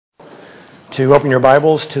to open your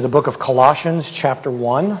Bibles to the book of Colossians, chapter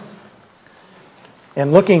 1.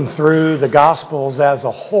 And looking through the Gospels as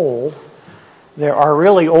a whole, there are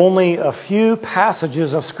really only a few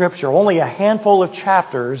passages of Scripture, only a handful of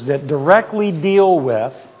chapters that directly deal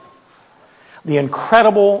with the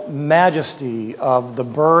incredible majesty of the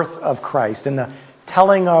birth of Christ and the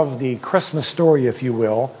telling of the Christmas story, if you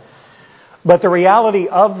will. But the reality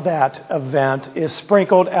of that event is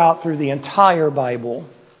sprinkled out through the entire Bible.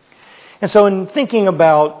 And so in thinking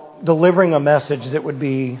about delivering a message that would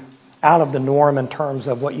be out of the norm in terms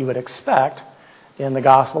of what you would expect in the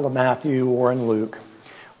Gospel of Matthew or in Luke,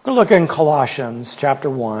 we're going to look in Colossians chapter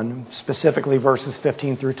 1, specifically verses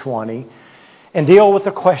 15 through 20, and deal with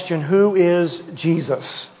the question, who is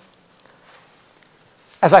Jesus?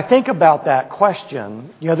 As I think about that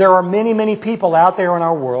question, there are many, many people out there in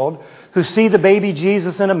our world who see the baby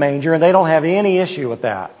Jesus in a manger and they don't have any issue with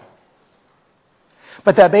that.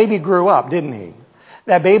 But that baby grew up, didn't he?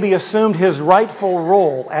 That baby assumed his rightful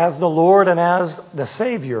role as the Lord and as the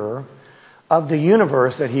Savior of the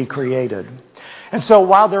universe that he created. And so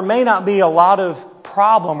while there may not be a lot of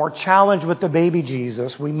problem or challenge with the baby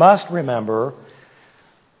Jesus, we must remember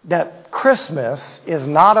that Christmas is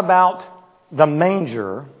not about the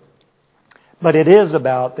manger, but it is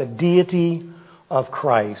about the deity of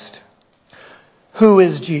Christ. Who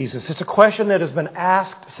is Jesus? It's a question that has been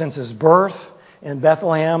asked since his birth in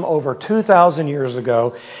Bethlehem over 2,000 years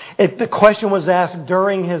ago. The question was asked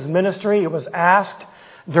during his ministry. It was asked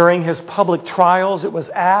during his public trials. It was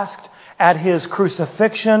asked at his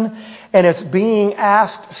crucifixion. And it's being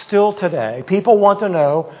asked still today. People want to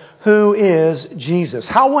know, who is Jesus?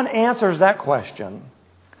 How one answers that question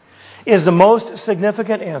is the most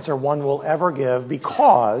significant answer one will ever give,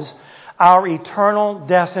 because our eternal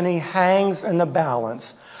destiny hangs in the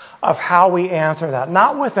balance of how we answer that.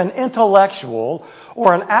 Not with an intellectual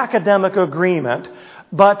or an academic agreement,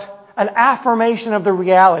 but an affirmation of the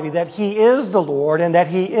reality that he is the Lord and that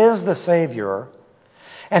he is the Savior.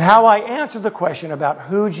 And how I answer the question about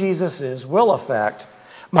who Jesus is will affect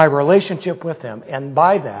my relationship with him, and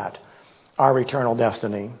by that, our eternal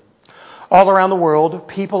destiny. All around the world,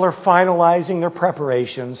 people are finalizing their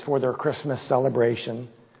preparations for their Christmas celebration.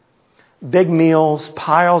 Big meals,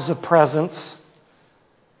 piles of presents,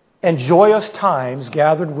 and joyous times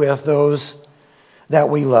gathered with those that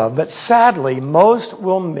we love. But sadly, most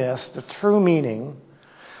will miss the true meaning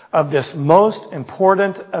of this most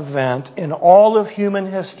important event in all of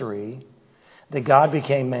human history, that God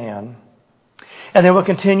became man. And they will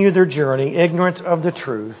continue their journey ignorant of the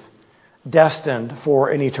truth, destined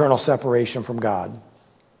for an eternal separation from God.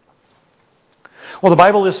 Well, the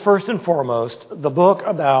Bible is first and foremost the book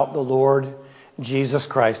about the Lord Jesus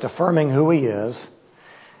Christ, affirming who he is,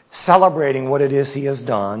 celebrating what it is he has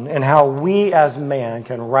done, and how we as man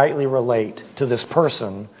can rightly relate to this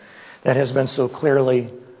person that has been so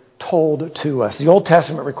clearly told to us. The Old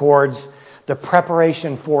Testament records the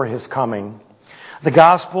preparation for his coming. The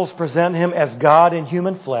Gospels present him as God in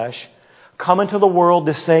human flesh, come into the world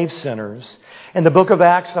to save sinners. In the book of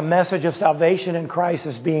Acts, the message of salvation in Christ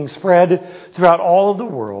is being spread throughout all of the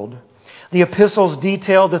world. The epistles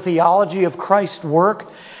detail the theology of Christ's work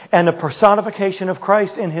and the personification of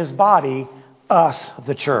Christ in his body, us,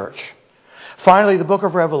 the church. Finally, the book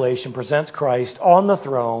of Revelation presents Christ on the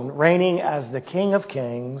throne, reigning as the King of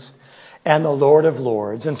Kings and the Lord of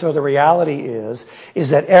Lords. And so the reality is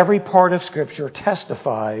that every part of Scripture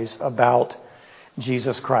testifies about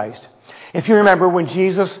Jesus Christ. If you remember, when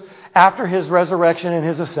Jesus, after his resurrection and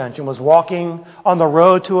his ascension, was walking on the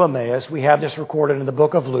road to Emmaus, we have this recorded in the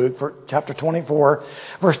book of Luke, chapter 24,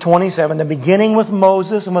 verse 27, the beginning with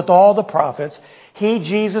Moses and with all the prophets, he,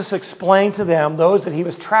 Jesus, explained to them, those that he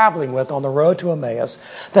was traveling with on the road to Emmaus,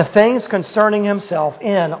 the things concerning himself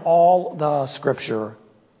in all the Scripture.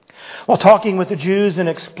 While talking with the Jews and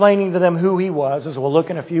explaining to them who he was, as we'll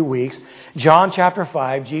look in a few weeks, John chapter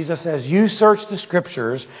 5, Jesus says, you search the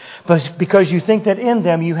Scriptures because you think that in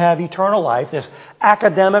them you have eternal life, this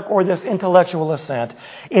academic or this intellectual assent.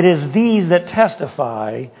 It is these that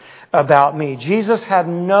testify about me. Jesus had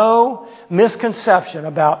no misconception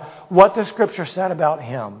about what the Scripture said about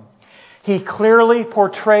him. He clearly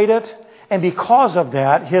portrayed it. And because of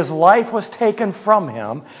that, his life was taken from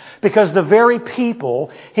him, because the very people,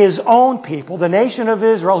 his own people, the nation of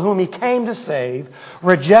Israel, whom he came to save,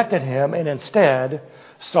 rejected him and instead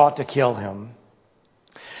sought to kill him.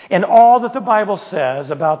 And all that the Bible says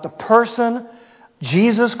about the person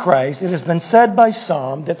Jesus Christ, it has been said by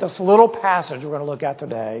some that this little passage we're going to look at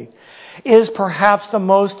today is perhaps the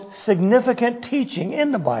most significant teaching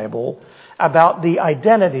in the Bible about the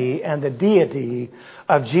identity and the deity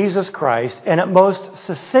of Jesus Christ, and it most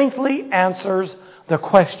succinctly answers the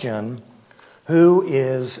question, who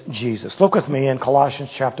is Jesus? Look with me in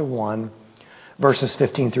Colossians chapter 1, verses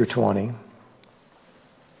 15 through 20.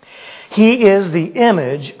 He is the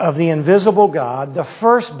image of the invisible God, the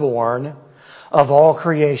firstborn of all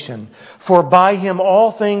creation. For by him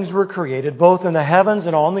all things were created, both in the heavens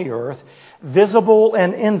and on the earth, visible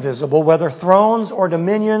and invisible, whether thrones or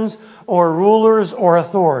dominions or rulers or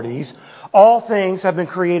authorities. All things have been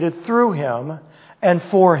created through him and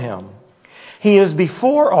for him. He is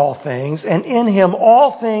before all things, and in him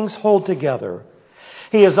all things hold together.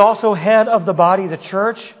 He is also head of the body, the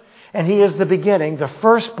church, and he is the beginning, the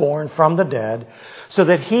firstborn from the dead, so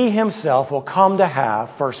that he himself will come to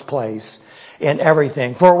have first place in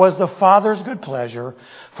everything. For it was the Father's good pleasure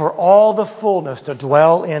for all the fullness to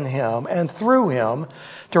dwell in him, and through him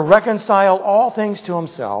to reconcile all things to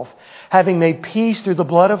himself, having made peace through the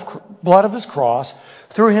blood of his cross.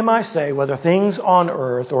 Through him, I say, whether things on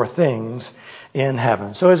earth or things in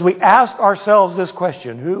heaven. So as we ask ourselves this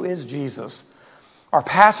question, who is Jesus? Our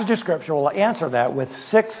passage of Scripture will answer that with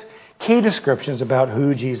 6 key descriptions about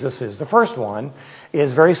who Jesus is. The first one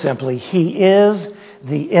is very simply, he is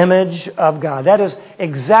the image of God. That is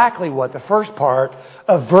exactly what the first part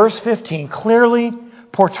of verse 15 clearly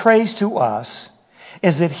portrays to us,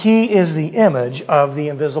 is that he is the image of the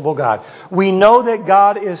invisible God. We know that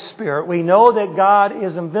God is spirit. We know that God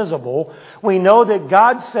is invisible. We know that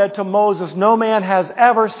God said to Moses, no man has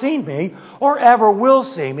ever seen me or ever will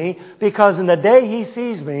see me, because in the day he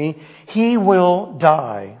sees me, he will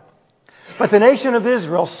die. But the nation of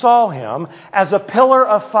Israel saw him as a pillar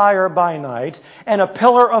of fire by night and a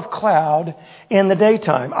pillar of cloud in the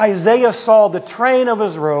daytime. Isaiah saw the train of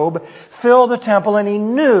his robe fill the temple, and he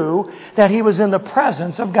knew that he was in the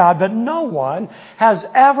presence of God. But no one has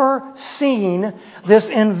ever seen this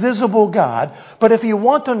invisible God. But if you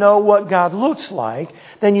want to know what God looks like,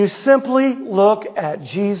 then you simply look at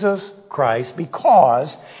Jesus Christ,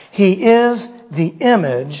 because he is the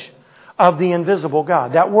image of the invisible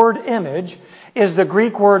God. That word image is the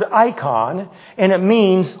Greek word icon, and it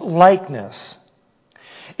means likeness.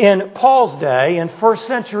 In Paul's day, in first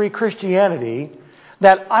century Christianity,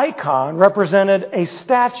 that icon represented a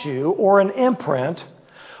statue or an imprint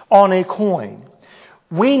on a coin.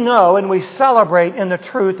 We know and we celebrate in the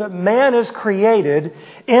truth that man is created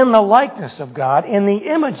in the likeness of God, in the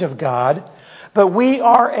image of God, but we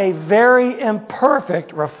are a very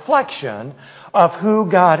imperfect reflection of who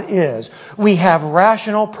God is. We have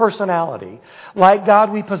rational personality. Like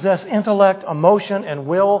God, we possess intellect, emotion, and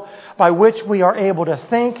will by which we are able to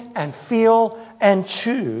think and feel and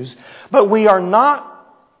choose. But we are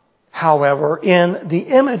not, however, in the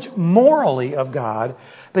image morally of God,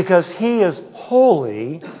 because he is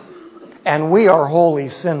holy and we are wholly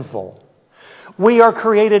sinful. We are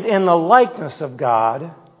created in the likeness of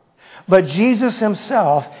God, but Jesus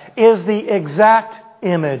himself is the exact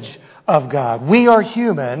image of God. We are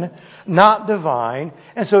human, not divine,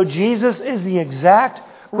 and so Jesus is the exact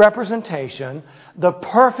representation, the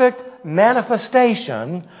perfect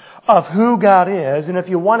manifestation of who God is. And if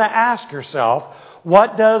you want to ask yourself,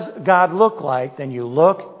 what does God look like? Then you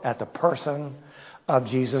look at the person of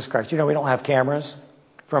Jesus Christ. You know, we don't have cameras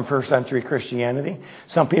from first century Christianity.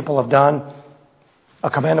 Some people have done a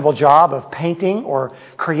commendable job of painting or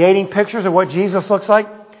creating pictures of what Jesus looks like.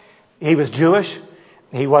 He was Jewish.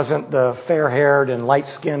 He wasn't the fair-haired and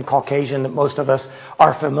light-skinned Caucasian that most of us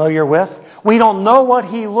are familiar with. We don't know what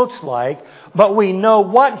he looks like, but we know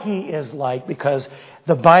what he is like because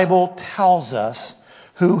the Bible tells us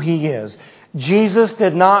who he is. Jesus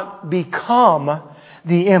did not become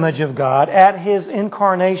the image of God at his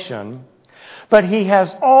incarnation, but he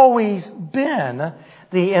has always been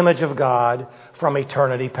the image of God from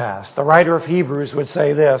eternity past. The writer of Hebrews would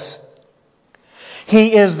say this: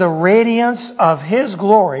 he is the radiance of his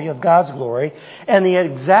glory, of God's glory, and the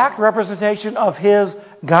exact representation of his,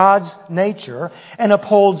 God's nature, and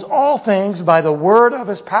upholds all things by the word of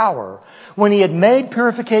his power. When he had made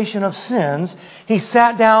purification of sins, he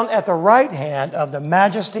sat down at the right hand of the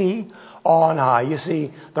majesty on high. You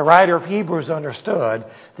see, the writer of Hebrews understood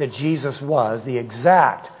that Jesus was the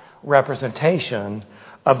exact representation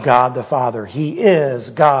of God the Father. He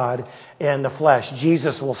is God in the flesh.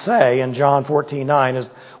 Jesus will say in John 14:9, as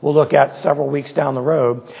we'll look at several weeks down the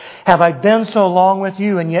road, "Have I been so long with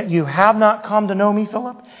you, and yet you have not come to know me,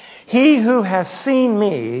 Philip? He who has seen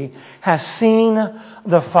me has seen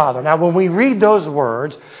the Father." Now, when we read those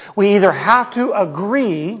words, we either have to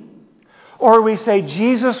agree or we say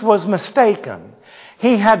Jesus was mistaken.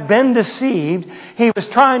 He had been deceived. He was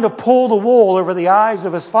trying to pull the wool over the eyes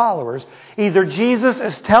of his followers. Either Jesus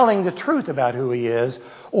is telling the truth about who he is,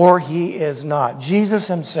 or he is not. Jesus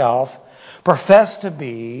himself professed to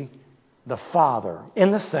be the Father, in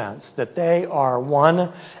the sense that they are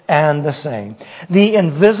one and the same. The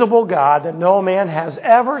invisible God that no man has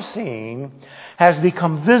ever seen has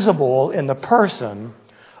become visible in the person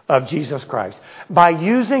of Jesus Christ. By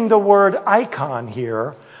using the word icon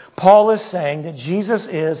here, Paul is saying that Jesus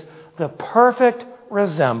is the perfect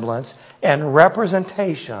resemblance and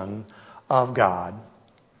representation of God.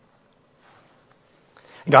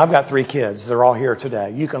 You know, I've got 3 kids. They're all here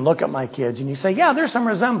today. You can look at my kids and you say, yeah, there's some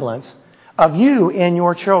resemblance of you in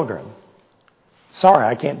your children. Sorry,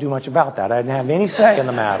 I can't do much about that. I didn't have any say in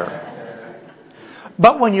the matter.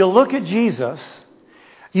 But when you look at Jesus,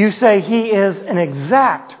 you say he is an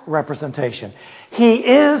exact representation. He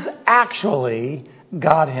is actually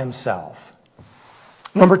God himself.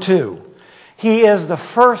 Number 2, he is the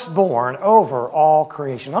firstborn over all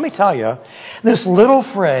creation. Let me tell you, this little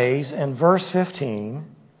phrase in verse 15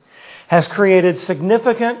 has created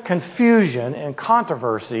significant confusion and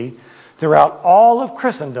controversy throughout all of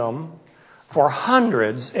Christendom for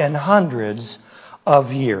hundreds and hundreds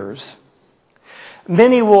of years.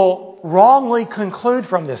 Many will wrongly conclude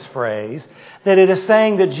from this phrase that it is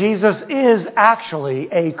saying that Jesus is actually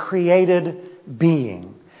a created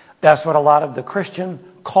being. That's what a lot of the Christian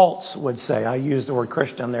cults would say. I use the word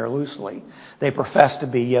Christian there loosely. They profess to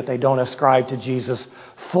be, yet they don't ascribe to Jesus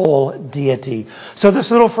full deity. So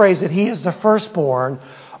this little phrase that he is the firstborn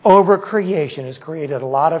over creation has created a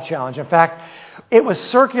lot of challenge. In fact, it was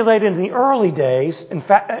circulated in the early days. In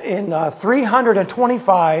fact, in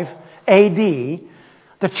 325 A.D.,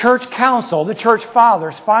 the church council, the church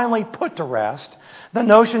fathers, finally put to rest the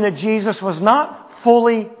notion that Jesus was not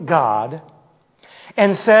fully God,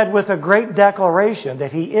 and said with a great declaration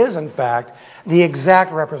that he is, in fact, the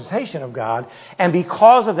exact representation of God, and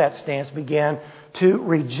because of that stance began to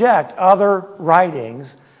reject other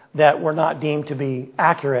writings that were not deemed to be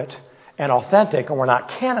accurate and authentic and were not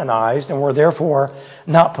canonized and were therefore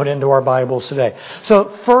not put into our Bibles today.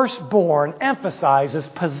 So firstborn emphasizes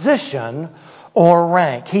position or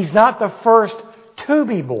rank. He's not the first to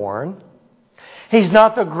be born. He's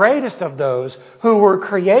not the greatest of those who were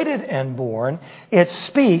created and born. It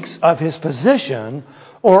speaks of his position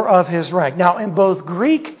or of his rank. Now, in both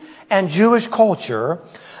Greek and Jewish culture,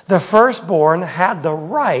 the firstborn had the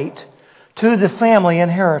right to the family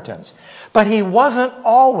inheritance. But he wasn't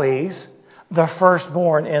always the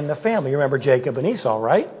firstborn in the family. You remember Jacob and Esau,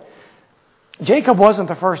 right? Jacob wasn't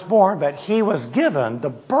the firstborn, but he was given the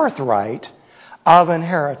birthright of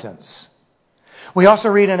inheritance. We also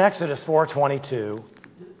read in Exodus 4:22,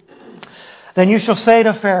 "Then you shall say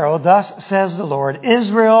to Pharaoh, thus says the Lord,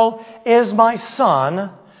 Israel is my son,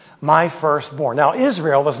 my firstborn." Now,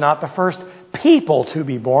 Israel was not the first people to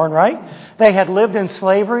be born, right? They had lived in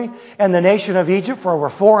slavery in the nation of Egypt for over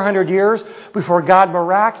 400 years before God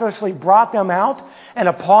miraculously brought them out. And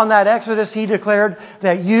upon that Exodus, he declared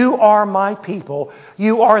that you are my people.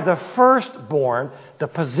 You are the firstborn, the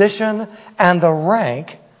position and the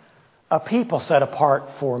rank, a people set apart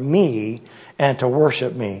for me and to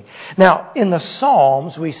worship me. Now, in the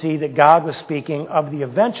Psalms, we see that God was speaking of the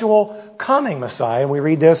eventual coming Messiah. And we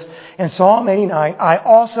read this in Psalm 89, "I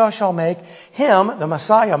also shall make him, the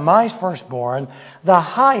Messiah, my firstborn, the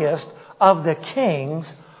highest of the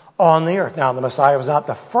kings on the earth." Now, the Messiah was not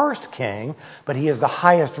the first king, but he is the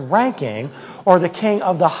highest ranking or the king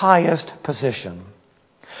of the highest position.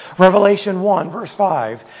 Revelation 1, verse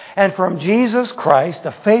 5, "And from Jesus Christ,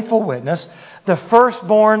 the faithful witness, the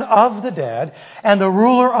firstborn of the dead, and the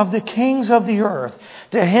ruler of the kings of the earth,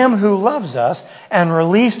 to him who loves us and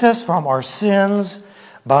released us from our sins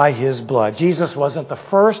by his blood." Jesus wasn't the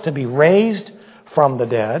first to be raised from the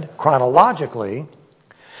dead, chronologically,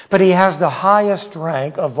 but he has the highest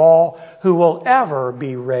rank of all who will ever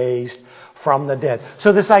be raised from the dead.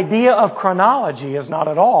 So this idea of chronology is not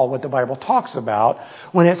at all what the Bible talks about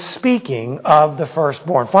when it's speaking of the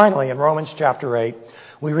firstborn. Finally, in Romans chapter 8,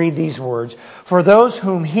 we read these words, "For those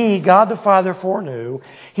whom he, God the Father, foreknew,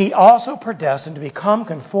 he also predestined to become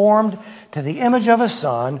conformed to the image of his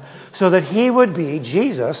Son, so that he would be,"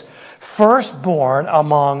 Jesus, "firstborn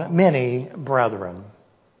among many brethren."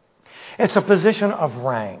 It's a position of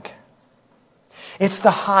rank. It's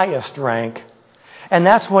the highest rank. And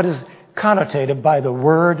that's what is connotated by the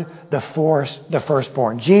word, the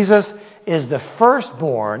firstborn. Jesus is the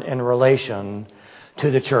firstborn in relation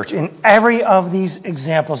to the church. In every of these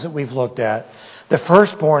examples that we've looked at, the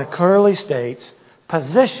firstborn clearly states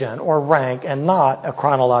position or rank and not a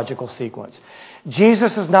chronological sequence.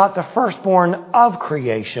 Jesus is not the firstborn of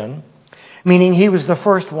creation, meaning he was the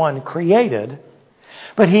first one created,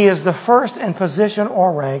 but he is the first in position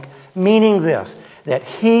or rank, meaning this, that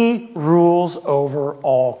he rules over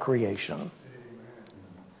all creation.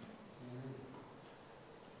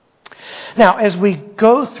 Now, as we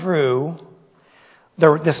go through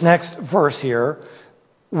this next verse here,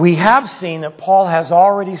 we have seen that Paul has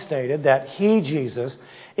already stated that he, Jesus,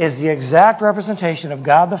 is the exact representation of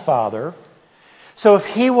God the Father. So if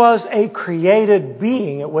he was a created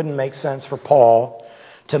being, it wouldn't make sense for Paul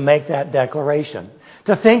to make that declaration.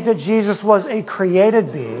 To think that Jesus was a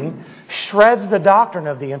created being shreds the doctrine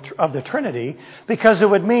of the Trinity, because it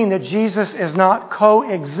would mean that Jesus is not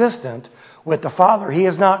co-existent with the Father. He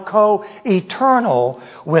is not co-eternal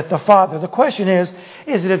with the Father. The question is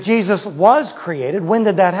that if Jesus was created, when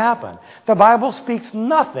did that happen? The Bible speaks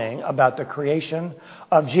nothing about the creation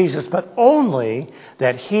of Jesus, but only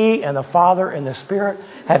that He and the Father and the Spirit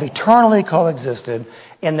have eternally coexisted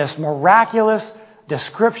in this miraculous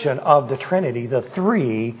description of the Trinity, the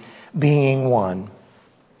three being one.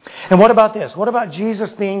 And what about this? What about Jesus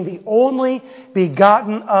being the only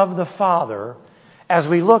begotten of the Father, as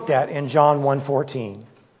we looked at in John 1:14?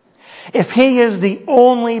 If He is the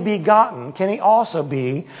only begotten, can He also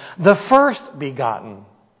be the first begotten?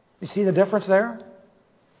 You see the difference there?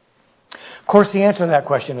 Of course, the answer to that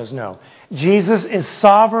question is no. Jesus is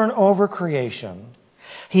sovereign over creation.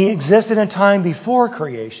 He existed in time before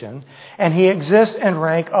creation, and He exists in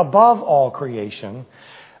rank above all creation,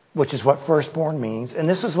 which is what firstborn means. And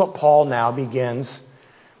this is what Paul now begins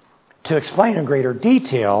to explain in greater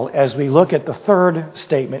detail as we look at the third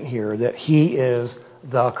statement here, that He is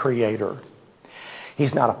the Creator.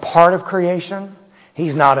 He's not a part of creation.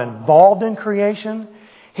 He's not involved in creation.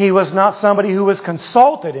 He was not somebody who was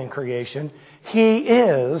consulted in creation. He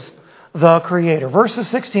is the Creator. Verses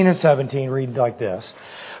 16 and 17 read like this.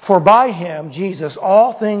 For by Him, Jesus,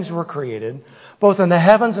 all things were created, both in the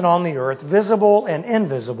heavens and on the earth, visible and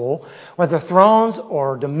invisible, whether thrones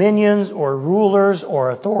or dominions or rulers or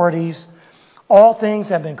authorities. All things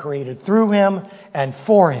have been created through Him and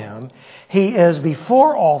for Him. He is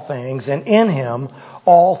before all things, and in Him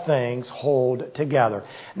all things hold together.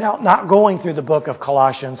 Now, not going through the book of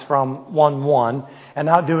Colossians from 1:1 and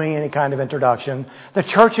not doing any kind of introduction, the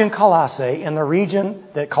church in Colossae, in the region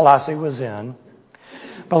that Colossae was in,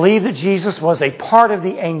 believed that Jesus was a part of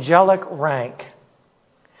the angelic rank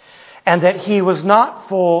and that He was not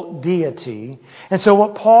full deity. And so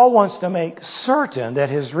what Paul wants to make certain that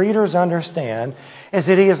his readers understand is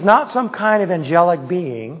that He is not some kind of angelic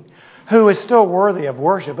being who is still worthy of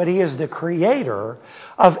worship, but He is the Creator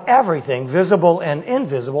of everything, visible and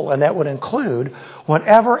invisible, and that would include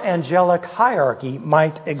whatever angelic hierarchy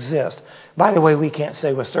might exist. By the way, we can't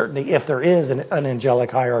say with certainty if there is an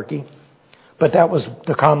angelic hierarchy, but that was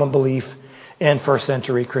the common belief in first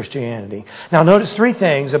century Christianity. Now notice three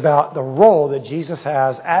things about the role that Jesus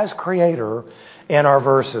has as Creator in our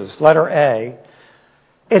verses. Letter A,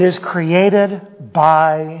 it is created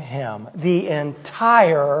by Him. The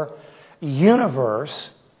entire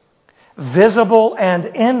universe, visible and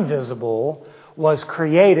invisible, was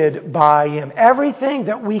created by Him. Everything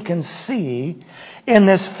that we can see in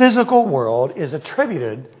this physical world is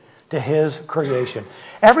attributed to His creation.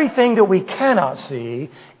 Everything that we cannot see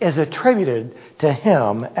is attributed to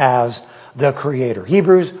Him as the Creator.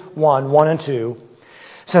 Hebrews 1 and 2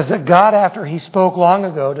 says that God, after He spoke long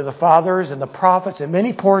ago to the fathers and the prophets in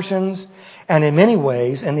many portions and in many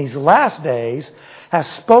ways, in these last days, has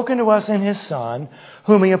spoken to us in His Son,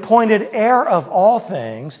 whom He appointed heir of all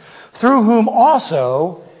things, through whom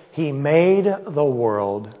also He made the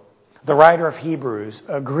world. The writer of Hebrews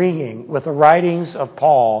agreeing with the writings of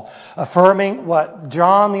Paul, affirming what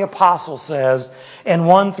John the Apostle says in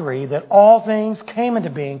 1:3, that all things came into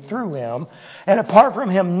being through Him, and apart from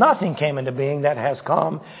Him nothing came into being that has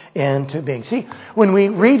come into being. See, when we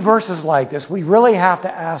read verses like this, we really have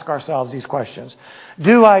to ask ourselves these questions.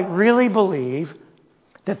 Do I really believe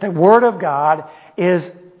that the Word of God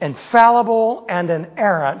is infallible and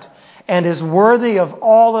inerrant and is worthy of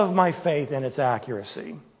all of my faith in its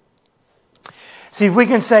accuracy? See, if we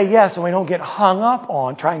can say yes and we don't get hung up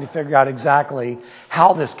on trying to figure out exactly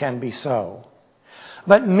how this can be so.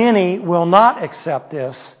 But many will not accept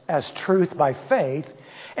this as truth by faith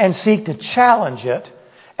and seek to challenge it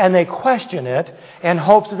and they question it in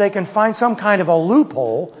hopes that they can find some kind of a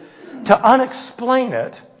loophole to unexplain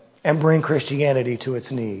it and bring Christianity to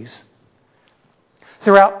its knees.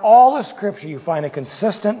 Throughout all of Scripture, you find a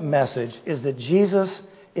consistent message is that Jesus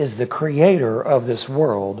is the creator of this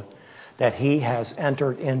world that He has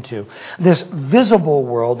entered into. This visible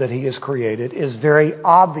world that He has created is very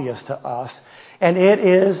obvious to us, and it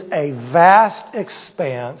is a vast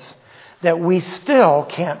expanse that we still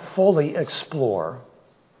can't fully explore.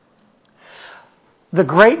 The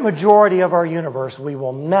great majority of our universe we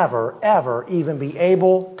will never, ever even be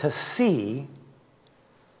able to see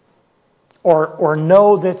or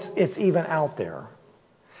know that it's even out there.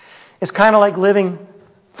 It's kind of like living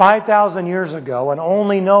 5,000 years ago and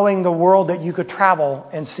only knowing the world that you could travel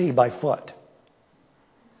and see by foot.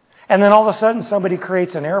 And then all of a sudden somebody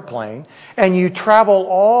creates an airplane and you travel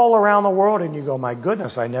all around the world and you go, my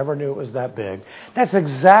goodness, I never knew it was that big. That's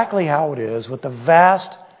exactly how it is with the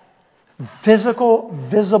vast physical,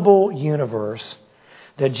 visible universe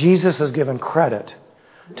that Jesus has given credit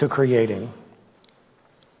to creating.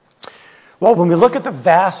 Well, when we look at the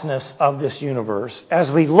vastness of this universe, as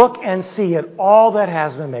we look and see at all that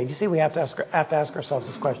has been made, you see, we have to ask ourselves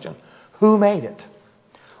this question. Who made it?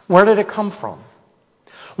 Where did it come from?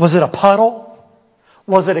 Was it a puddle?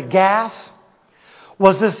 Was it a gas?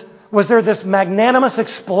 Was there this magnanimous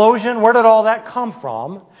explosion? Where did all that come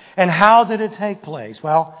from? And how did it take place?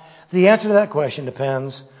 Well, the answer to that question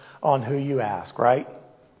depends on who you ask, right?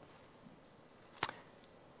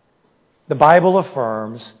 The Bible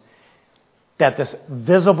affirms that this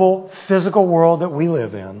visible, physical world that we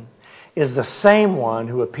live in is the same one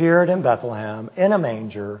who appeared in Bethlehem in a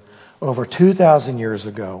manger over 2,000 years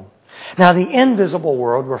ago. Now, the invisible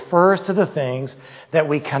world refers to the things that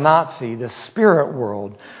we cannot see, the spirit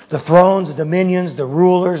world, the thrones, the dominions, the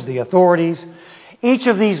rulers, the authorities. Each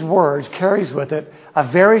of these words carries with it a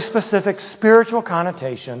very specific spiritual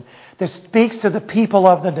connotation that speaks to the people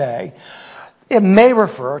of the day. It may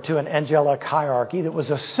refer to an angelic hierarchy that was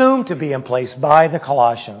assumed to be in place by the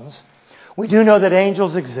Colossians. We do know that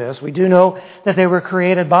angels exist. We do know that they were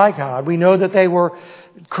created by God. We know that they were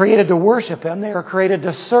created to worship Him. They were created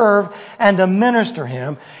to serve and to minister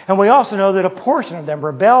Him. And we also know that a portion of them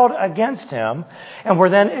rebelled against Him and were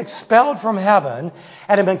then expelled from heaven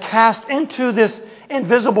and have been cast into this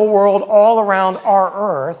invisible world all around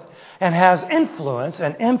our earth and has influence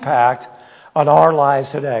and impact on our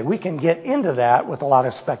lives today. We can get into that with a lot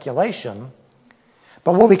of speculation.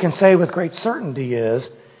 But what we can say with great certainty is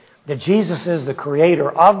that Jesus is the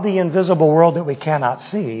creator of the invisible world that we cannot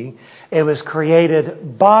see. It was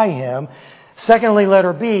created by Him. Secondly,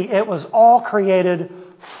 letter B, it was all created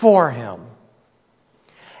for Him.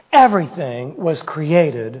 Everything was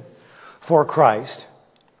created for Christ.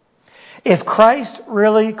 If Christ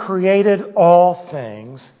really created all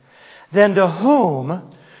things, then to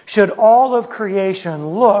whom should all of creation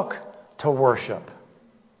look to worship?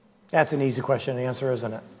 That's an easy question to answer,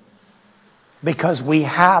 isn't it? Because we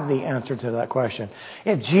have the answer to that question.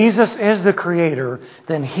 If Jesus is the creator,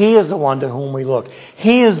 then He is the one to whom we look.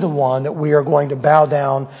 He is the one that we are going to bow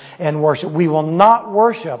down and worship. We will not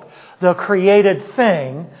worship the created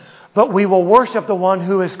thing, but we will worship the one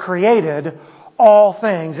who has created all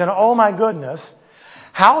things. And oh my goodness,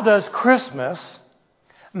 how does Christmas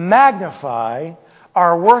magnify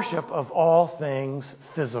our worship of all things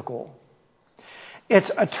physical?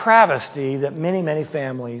 It's a travesty that many, many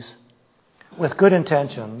families with good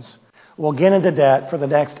intentions will get into debt for the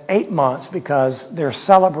next 8 months because their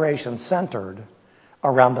celebration centered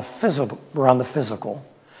around the physical, around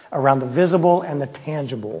the visible and the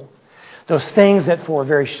tangible. Those things that for a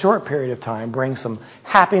very short period of time bring some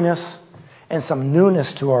happiness and some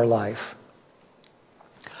newness to our life.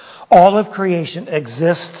 All of creation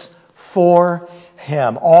exists for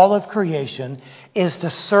Him. All of creation is to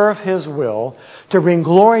serve His will, to bring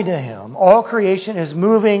glory to Him. All creation is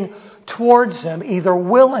moving towards Him, either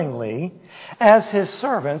willingly as His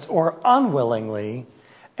servants or unwillingly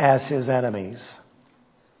as His enemies.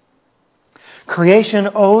 Creation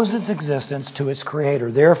owes its existence to its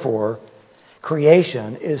Creator. Therefore,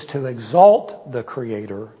 creation is to exalt the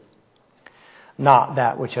Creator, not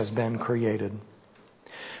that which has been created.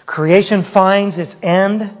 Creation finds its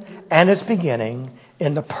end and its beginning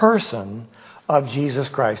in the person of Jesus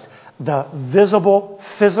Christ. The visible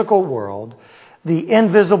physical world, the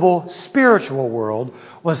invisible spiritual world,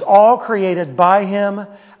 was all created by Him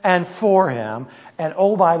and for Him. And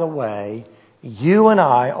oh, by the way, you and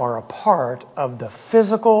I are a part of the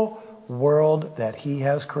physical world that He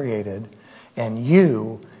has created, and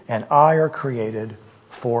you and I are created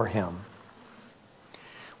for Him.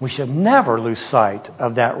 We should never lose sight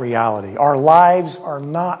of that reality. Our lives are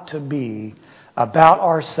not to be about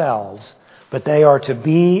ourselves, but they are to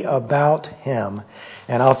be about Him.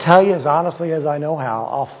 And I'll tell you as honestly as I know how,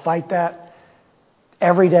 I'll fight that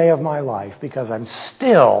every day of my life because I'm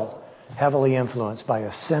still heavily influenced by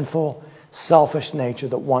a sinful, selfish nature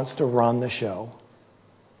that wants to run the show.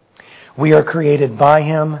 We are created by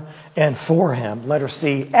Him and for Him. Letter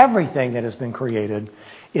C, everything that has been created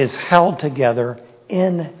is held together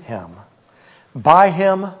in Him. By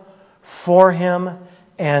Him, for Him,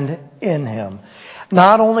 and in Him.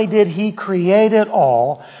 Not only did He create it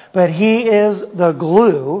all, but He is the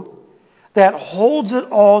glue that holds it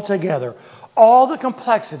all together. All the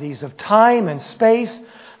complexities of time and space,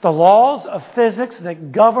 the laws of physics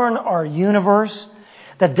that govern our universe,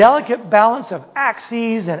 the delicate balance of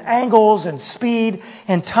axes and angles and speed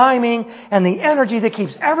and timing and the energy that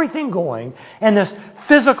keeps everything going in this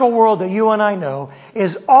physical world that you and I know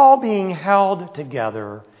is all being held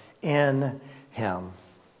together in Him.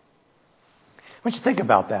 I want you to think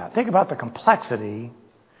about that. Think about the complexity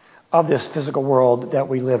of this physical world that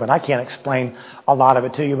we live in. I can't explain a lot of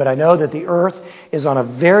it to you, but I know that the earth is on a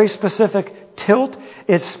very specific tilt.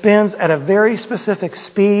 It spins at a very specific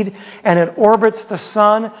speed, and it orbits the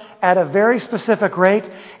sun at a very specific rate.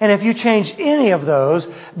 And if you change any of those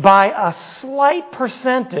by a slight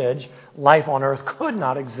percentage, life on earth could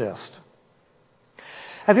not exist.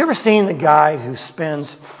 Have you ever seen the guy who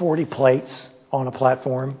spins 40 plates on a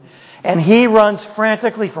platform? And he runs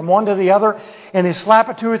frantically from one to the other, and they slap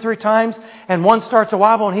it 2 or 3 times, and one starts to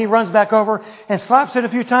wobble, and he runs back over and slaps it a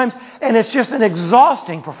few times, and it's just an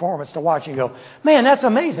exhausting performance to watch. You go, man, that's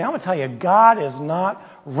amazing. I'm going to tell you, God is not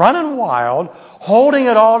running wild, holding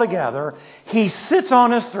it all together. He sits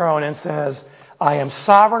on His throne and says, I am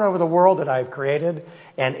sovereign over the world that I've created,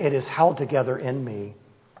 and it is held together in me.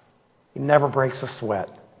 He never breaks a sweat.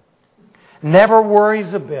 Never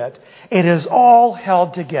worries a bit. It is all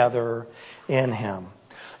held together in Him.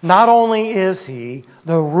 Not only is He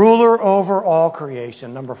the ruler over all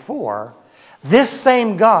creation, number 4, this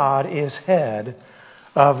same God is head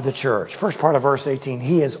of the church. First part of verse 18,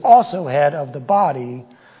 He is also head of the body,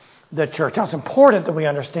 the church. Now it's important that we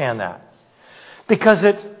understand that. Because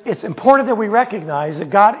it's important that we recognize that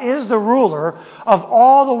God is the ruler of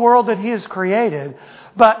all the world that He has created,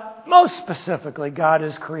 but most specifically, God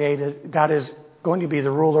is going to be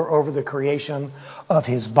the ruler over the creation of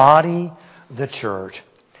His body, the church.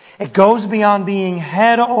 It goes beyond being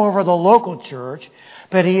head over the local church,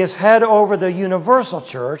 but He is head over the universal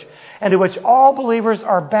church, into which all believers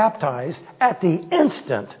are baptized at the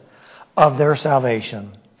instant of their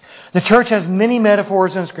salvation. The church has many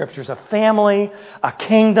metaphors in Scriptures: a family, a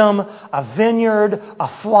kingdom, a vineyard, a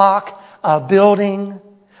flock, a building,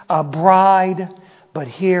 a bride. But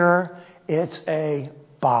here, it's a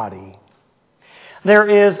body. There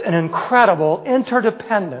is an incredible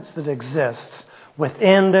interdependence that exists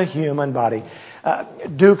within the human body.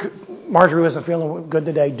 Marjorie wasn't feeling good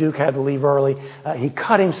today. Duke had to leave early. He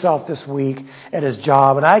cut himself this week at his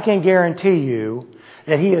job, and I can guarantee you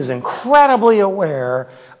that he is incredibly aware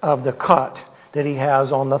of the cut that he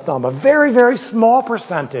has on the thumb. A very, very small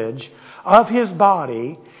percentage of his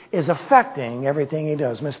body is affecting everything he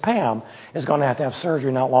does. Miss Pam is going to have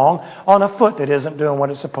surgery not long on a foot that isn't doing what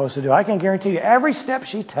it's supposed to do. I can guarantee you every step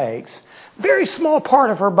she takes, very small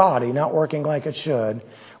part of her body not working like it should,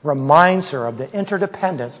 reminds her of the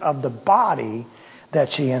interdependence of the body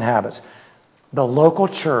that she inhabits. The local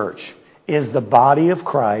church is the body of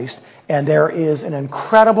Christ, and there is an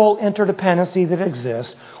incredible interdependency that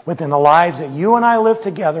exists within the lives that you and I live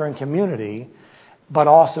together in community, but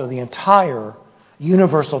also the entire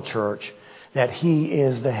universal church that He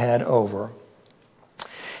is the head over.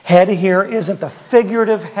 Head here isn't the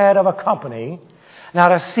figurative head of a company,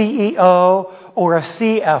 not a CEO or a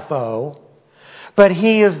CFO, but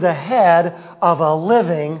He is the head of a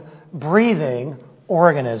living, breathing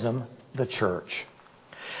organism, the church.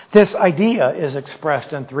 This idea is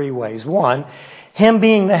expressed in 3 ways. 1, Him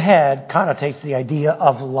being the head connotates the idea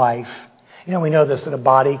of life. You know, we know this, that a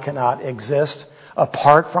body cannot exist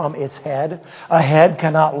apart from its head. A head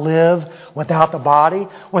cannot live without the body.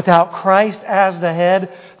 Without Christ as the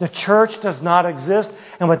head, the church does not exist.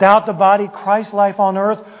 And without the body, Christ's life on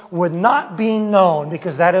earth would not be known,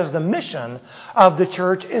 because that is the mission of the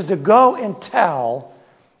church, is to go and tell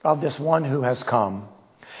of this one who has come.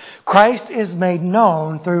 Christ is made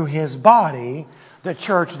known through His body, the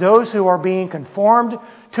church, those who are being conformed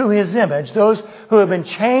to His image, those who have been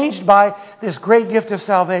changed by this great gift of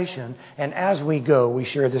salvation. And as we go, we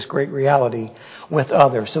share this great reality with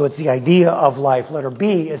others. So it's the idea of life. Letter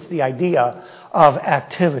B, it's the idea of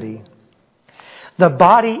activity. The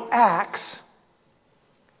body acts,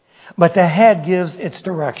 but the head gives its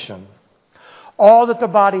direction. All that the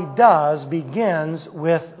body does begins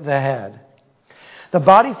with the head. The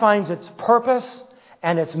body finds its purpose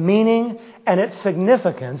and its meaning and its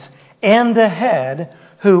significance in the head,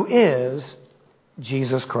 who is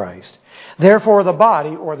Jesus Christ. Therefore, the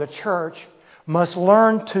body, or the church, must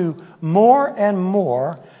learn to more and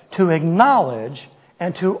more to acknowledge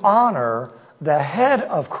and to honor the head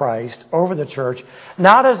of Christ over the church,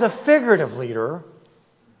 not as a figurative leader,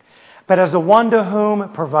 but as the one to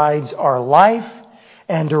whom provides our life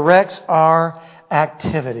and directs our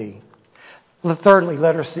activity. Thirdly,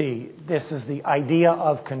 letter C, this is the idea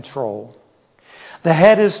of control. The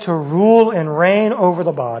head is to rule and reign over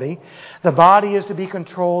the body. The body is to be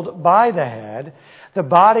controlled by the head. The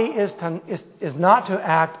body is not to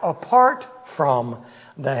act apart from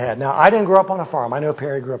the head. Now, I didn't grow up on a farm. I know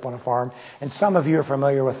Perry grew up on a farm, and some of you are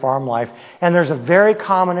familiar with farm life. And there's a very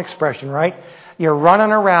common expression, right? You're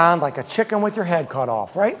running around like a chicken with your head cut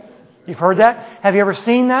off, right? You've heard that? Have you ever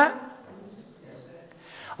seen that?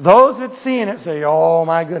 Those that seen it say, oh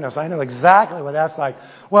my goodness, I know exactly what that's like.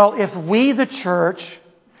 Well, if we, the church,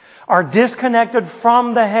 are disconnected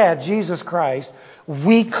from the head, Jesus Christ,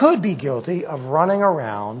 we could be guilty of running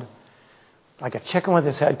around like a chicken with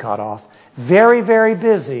his head cut off, very, very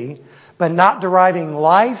busy, but not deriving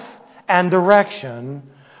life and direction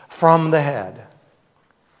from the head.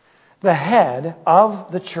 The head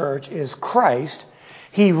of the church is Christ.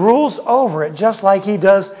 He rules over it just like he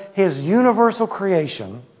does his universal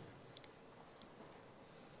creation.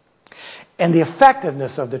 And the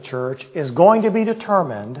effectiveness of the church is going to be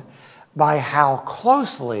determined by how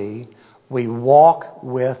closely we walk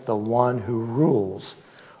with the one who rules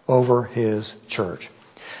over his church.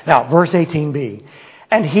 Now, verse 18b.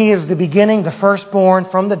 And he is the beginning, the firstborn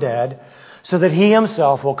from the dead, so that he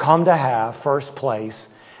himself will come to have first place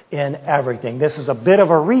in everything. This is a bit of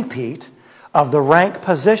a repeat of the rank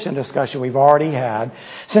position discussion we've already had.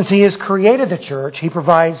 Since he has created the church, he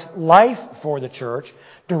provides life for the church,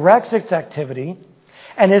 directs its activity,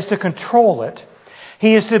 and is to control it.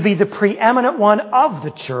 He is to be the preeminent one of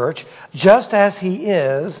the church, just as he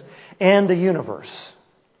is in the universe.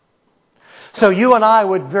 So you and I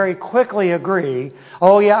would very quickly agree,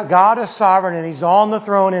 oh yeah, God is sovereign and he's on the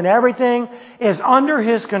throne and everything is under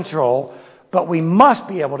his control. But we must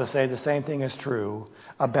be able to say the same thing is true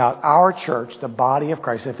about our church, the body of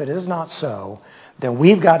Christ. If it is not so, then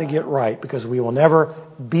we've got to get right, because we will never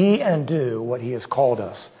be and do what he has called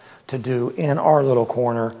us to do in our little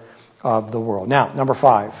corner of the world. Now, number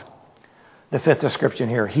 5, the fifth description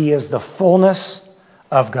here. He is the fullness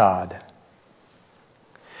of God.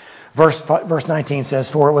 Verse 19 says,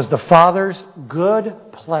 for it was the Father's good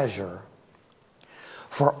pleasure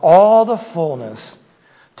for all the fullness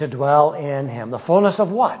to dwell in him. The fullness of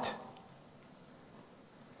what?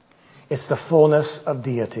 It's the fullness of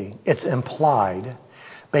deity. It's implied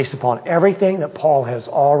based upon everything that Paul has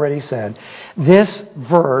already said. This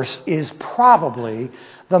verse is probably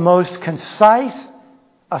the most concise,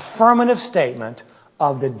 affirmative statement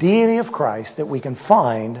of the deity of Christ that we can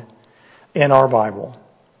find in our Bible.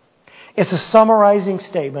 It's a summarizing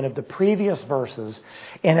statement of the previous verses,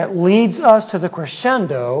 and it leads us to the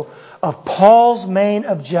crescendo of Paul's main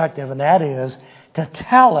objective, and that is to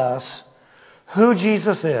tell us who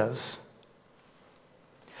Jesus is.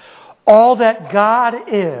 All that God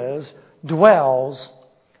is dwells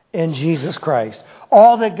in Jesus Christ.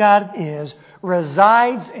 All that God is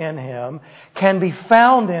resides in him, can be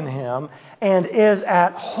found in him, and is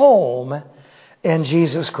at home in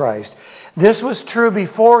Jesus Christ. This was true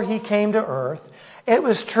before he came to earth. It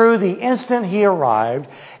was true the instant he arrived.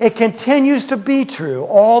 It continues to be true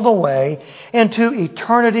all the way into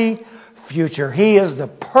eternity future. He is the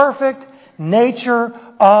perfect nature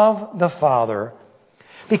of the Father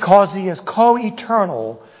because he is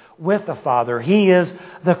co-eternal with the Father. He is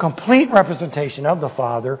the complete representation of the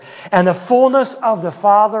Father, and the fullness of the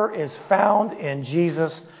Father is found in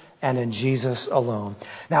Jesus and in Jesus alone.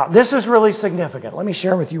 Now, this is really significant. Let me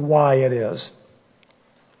share with you why it is.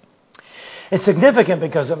 It's significant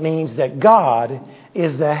because it means that God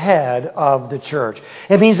is the head of the church.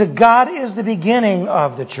 It means that God is the beginning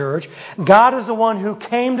of the church. God is the one who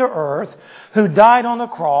came to earth, who died on the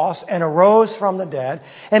cross and arose from the dead.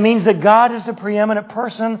 It means that God is the preeminent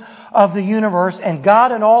person of the universe, and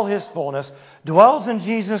God in all his fullness dwells in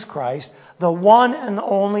Jesus Christ, the one and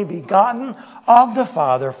only begotten of the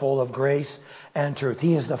Father, full of grace and truth.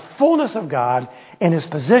 He is the fullness of God in his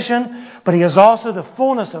position, but he is also the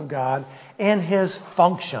fullness of God in his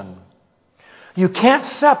function. You can't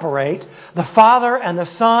separate the Father and the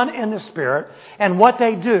Son and the Spirit and what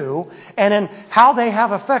they do and in how they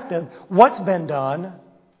have affected what's been done.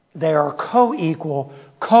 They are co-equal,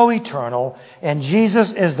 co-eternal, and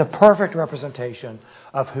Jesus is the perfect representation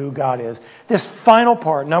of who God is. This final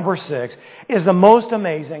part, number 6, is the most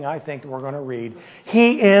amazing, I think, that we're going to read.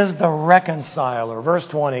 He is the reconciler. Verse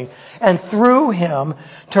 20, and through Him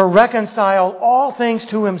to reconcile all things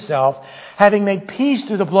to Himself, having made peace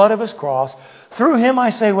through the blood of His cross. Through Him, I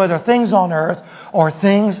say, whether things on earth or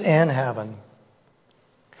things in heaven.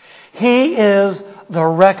 He is the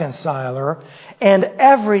reconciler, and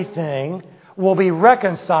everything will be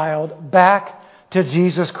reconciled back to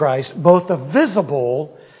Jesus Christ, both the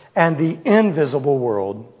visible and the invisible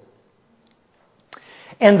world.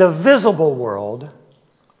 In the visible world,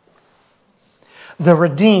 the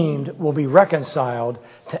redeemed will be reconciled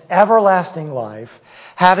to everlasting life,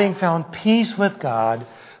 having found peace with God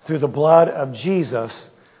through the blood of Jesus,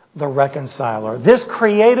 the reconciler. This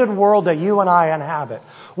created world that you and I inhabit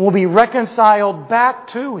will be reconciled back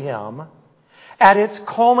to Him at its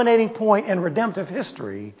culminating point in redemptive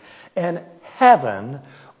history, and heaven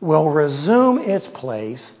will resume its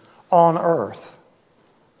place on earth.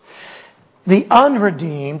 The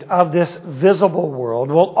unredeemed of this visible world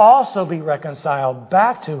will also be reconciled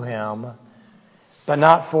back to Him, but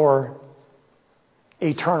not for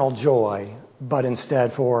eternal joy, but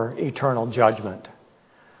instead for eternal judgment,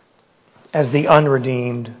 as the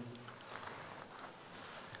unredeemed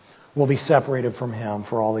will be separated from Him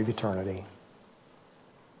for all of eternity.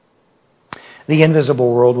 The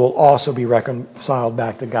invisible world will also be reconciled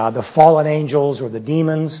back to God. The fallen angels or the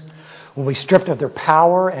demons will be stripped of their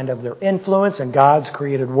power and of their influence in God's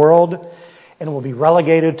created world and will be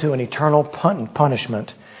relegated to an eternal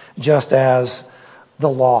punishment, just as the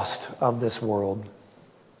lost of this world.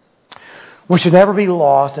 What should never be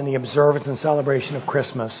lost in the observance and celebration of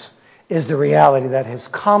Christmas is the reality that His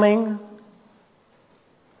coming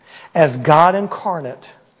as God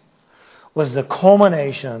incarnate was the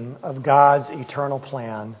culmination of God's eternal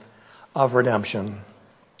plan of redemption.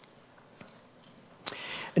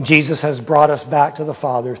 Jesus has brought us back to the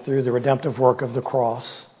Father through the redemptive work of the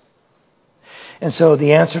cross. And so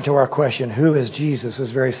the answer to our question, who is Jesus,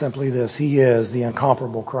 is very simply this: He is the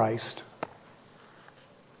incomparable Christ.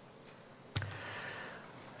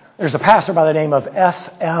 There's a pastor by the name of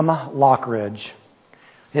S.M. Lockridge.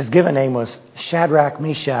 His given name was Shadrach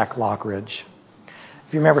Meshach Lockridge.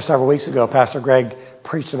 If you remember several weeks ago, Pastor Greg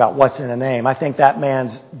preached about what's in a name. I think that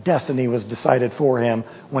man's destiny was decided for him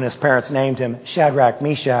when his parents named him Shadrach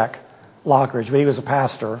Meshach Lockridge. But he was a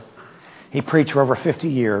pastor. He preached for over 50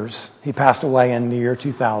 years. He passed away in the year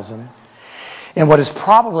 2000. And what is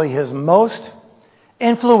probably his most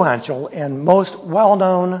influential and most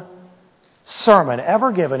well-known sermon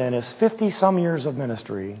ever given in his 50-some years of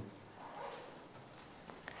ministry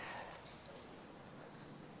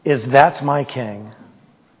is "That's My King."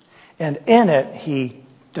 And in it, he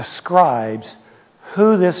describes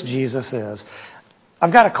who this Jesus is.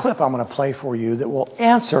 I've got a clip I'm going to play for you that will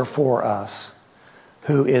answer for us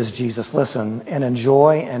who is Jesus. Listen and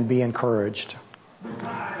enjoy and be encouraged. The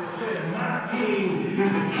Bible says, "My King is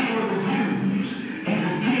the King of the Jews. He's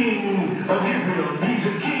the King of Israel. He's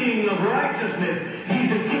the King of righteousness. He's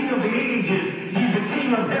the King of the ages. He's the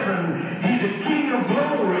King of heaven. He's the King of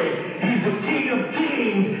glory. He's the King of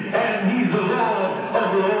kings. And He's the Lord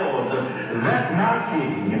of lords." That's my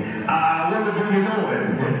King. I wonder if you know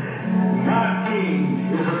Him. My King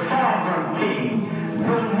is a sovereign King.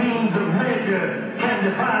 No means of measure can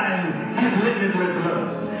define His limitless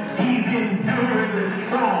love. He's enduring the